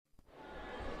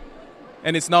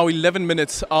And it's now 11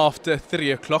 minutes after 3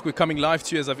 o'clock. We're coming live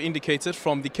to you, as I've indicated,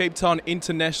 from the Cape Town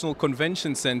International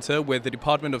Convention Centre, where the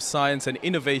Department of Science and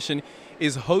Innovation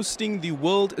is hosting the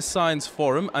World Science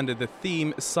Forum under the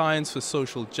theme Science for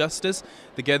Social Justice.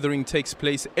 The gathering takes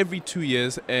place every 2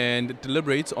 years and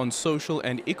deliberates on social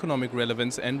and economic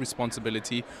relevance and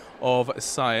responsibility of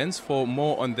science. For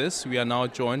more on this, we are now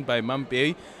joined by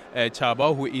Mmapei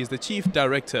Chaba, who is the Chief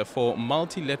Director for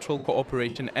Multilateral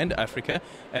Cooperation and Africa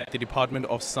at the Department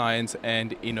of Science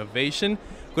and Innovation.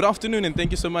 Good afternoon, and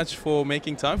thank you so much for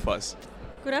making time for us.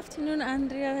 Good afternoon,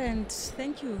 Andrea, and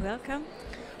thank you. Welcome.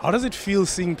 How does it feel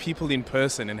seeing people in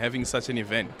person and having such an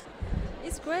event?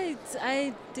 It's great.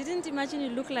 I didn't imagine you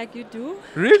look like you do.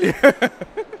 Really?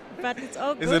 But it's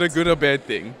all good. Is it a good or bad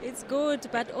thing? It's good,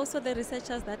 but also the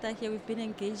researchers that are here, we've been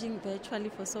engaging virtually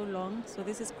for so long, so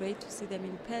this is great to see them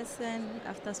in person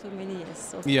after so many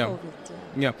years of COVID.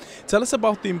 Yeah. Tell us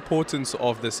about the importance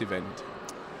of this event.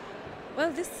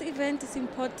 Well, this event is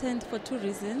important for two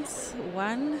reasons.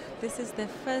 One, this is the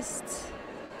first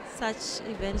such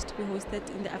event to be hosted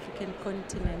in the African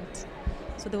continent.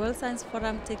 So the World Science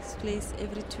Forum takes place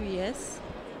every 2 years,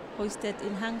 hosted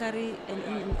in Hungary and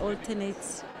in an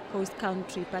alternate host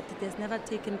country, but it has never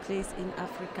taken place in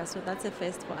Africa, so that's a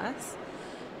first for us.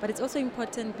 But it's also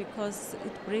important because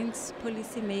it brings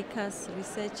policymakers,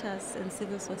 researchers and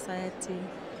civil society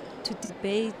to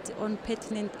debate on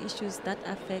pertinent issues that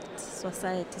affect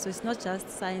society. So it's not just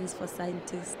science for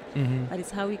scientists, but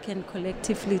it's how we can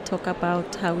collectively talk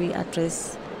about how we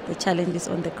address the challenges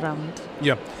on the ground.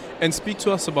 Yeah, and speak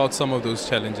to us about some of those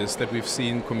challenges that we've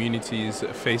seen communities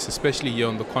face, especially here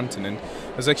on the continent.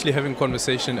 I was actually having a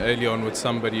conversation early on with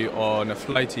somebody on a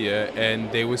flight here,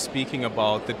 and they were speaking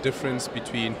about the difference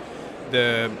between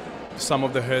some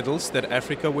of the hurdles that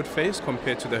Africa would face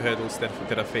compared to the hurdles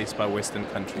that are faced by Western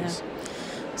countries.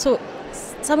 Yeah. So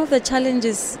some of the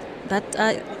challenges that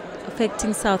are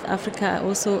affecting South Africa are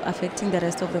also affecting the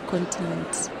rest of the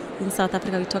continent. In South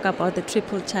Africa, we talk about the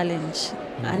triple challenge,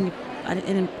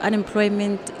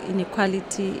 unemployment,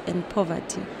 inequality and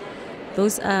poverty.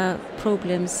 Those are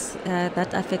problems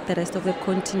that affect the rest of the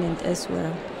continent as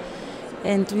well.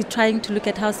 And we're trying to look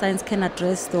at how science can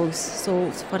address those.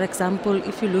 So, for example,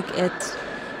 if you look at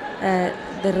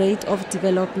the rate of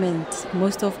development,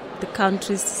 most of the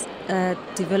countries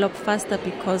develop faster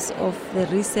because of the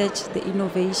research, the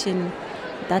innovation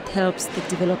that helps the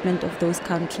development of those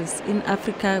countries. In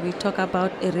Africa, we talk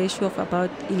about a ratio of about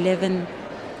 11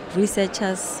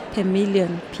 researchers per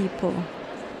million people.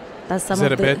 That's some Is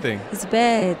that a bad thing? It's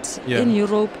bad. Yeah. In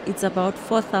Europe, it's about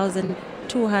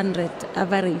 4,200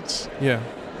 average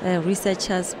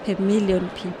researchers per million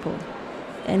people.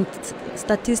 And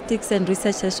statistics and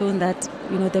research has shown that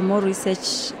the more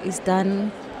research is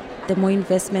done, the more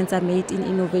investments are made in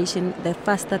innovation, the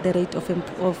faster the rate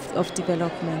of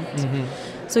development.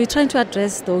 So we're trying to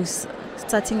address those,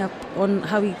 starting up on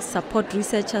how we support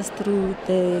researchers through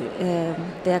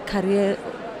their career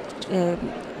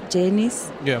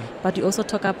journeys. Yeah. But we also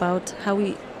talk about how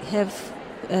we have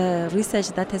research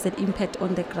that has an impact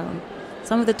on the ground.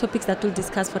 Some of the topics that we'll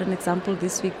discuss, for an example,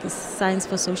 this week is science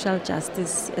for social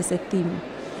justice as a theme.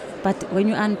 But when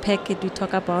you unpack it, we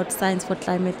talk about science for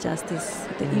climate justice.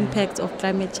 The impacts of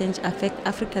climate change affect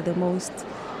Africa the most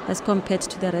as compared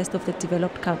to the rest of the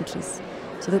developed countries.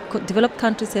 So the developed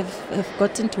countries have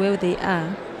gotten to where they are.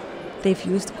 They've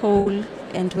used coal,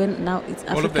 and now it's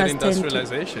Africa's all of that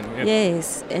industrialization.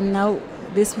 Yes, and now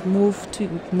this move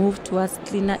towards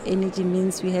cleaner energy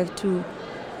means we have to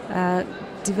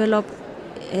develop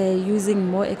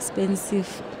using more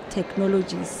expensive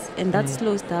technologies, and that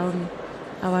slows down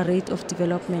our rate of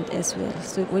development as well.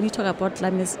 So when you talk about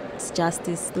climate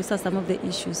justice, those are some of the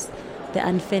issues, the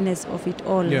unfairness of it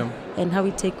all, and how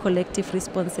we take collective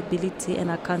responsibility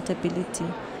and accountability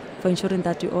for ensuring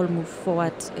that we all move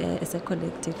forward as a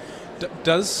collective.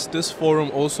 Does this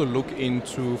forum also look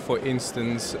into, for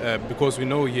instance, because we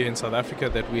know here in South Africa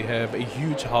that we have a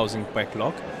huge housing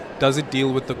backlog, does it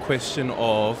deal with the question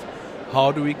of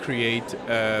how do we create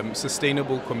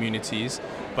sustainable communities,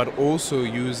 but also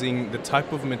using the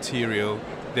type of material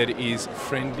that is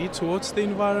friendly towards the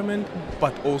environment,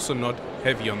 but also not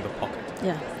heavy on the pocket?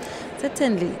 Yeah,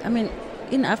 certainly. I mean,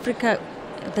 in Africa,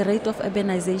 the rate of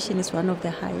urbanization is one of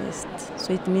the highest.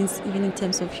 So it means even in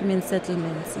terms of human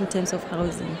settlements, in terms of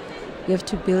housing, we have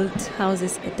to build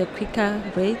houses at a quicker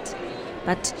rate,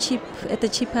 but at a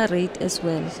cheaper rate as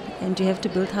well. And you have to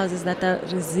build houses that are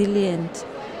resilient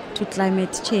to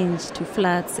climate change, to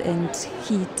floods and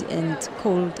heat and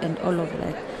cold and all of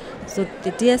that. So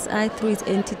the DSI, through its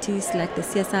entities like the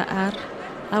CSIR,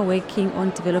 are working on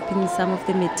developing some of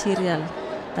the material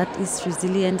that is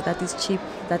resilient, that is cheap,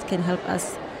 that can help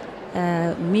us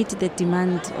meet the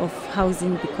demand of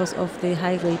housing because of the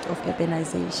high rate of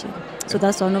urbanization. So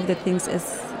that's one of the things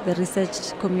as the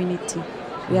research community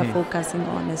we are focusing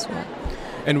on as well.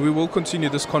 And we will continue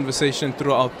this conversation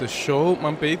throughout the show.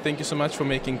 Mmapei, thank you so much for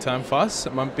making time for us.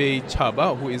 Mmapei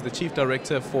Chaba, who is the Chief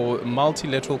Director for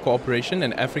Multilateral Cooperation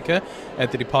and Africa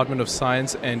at the Department of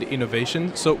Science and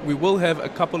Innovation. So we will have a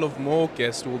couple of more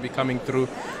guests who will be coming through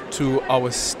to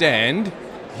our stand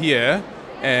here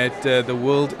at the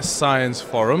World Science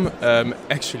Forum.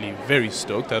 Actually, very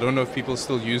stoked. I don't know if people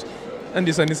still use... And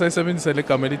this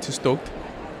to stoked.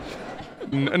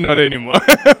 Not anymore.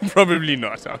 Probably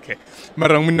not. Okay. So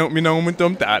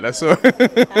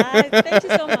Thank you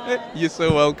so much. you're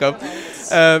so welcome.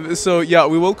 So yeah,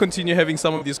 we will continue having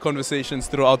some of these conversations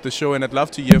throughout the show, and I'd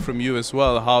love to hear from you as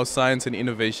well how science and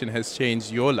innovation has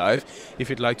changed your life. If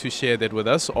you'd like to share that with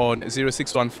us on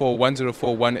 0614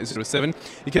 104 107.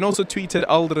 You can also tweet at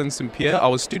Aldrin Sampier.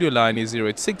 Our studio line is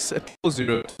 086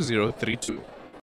 002032.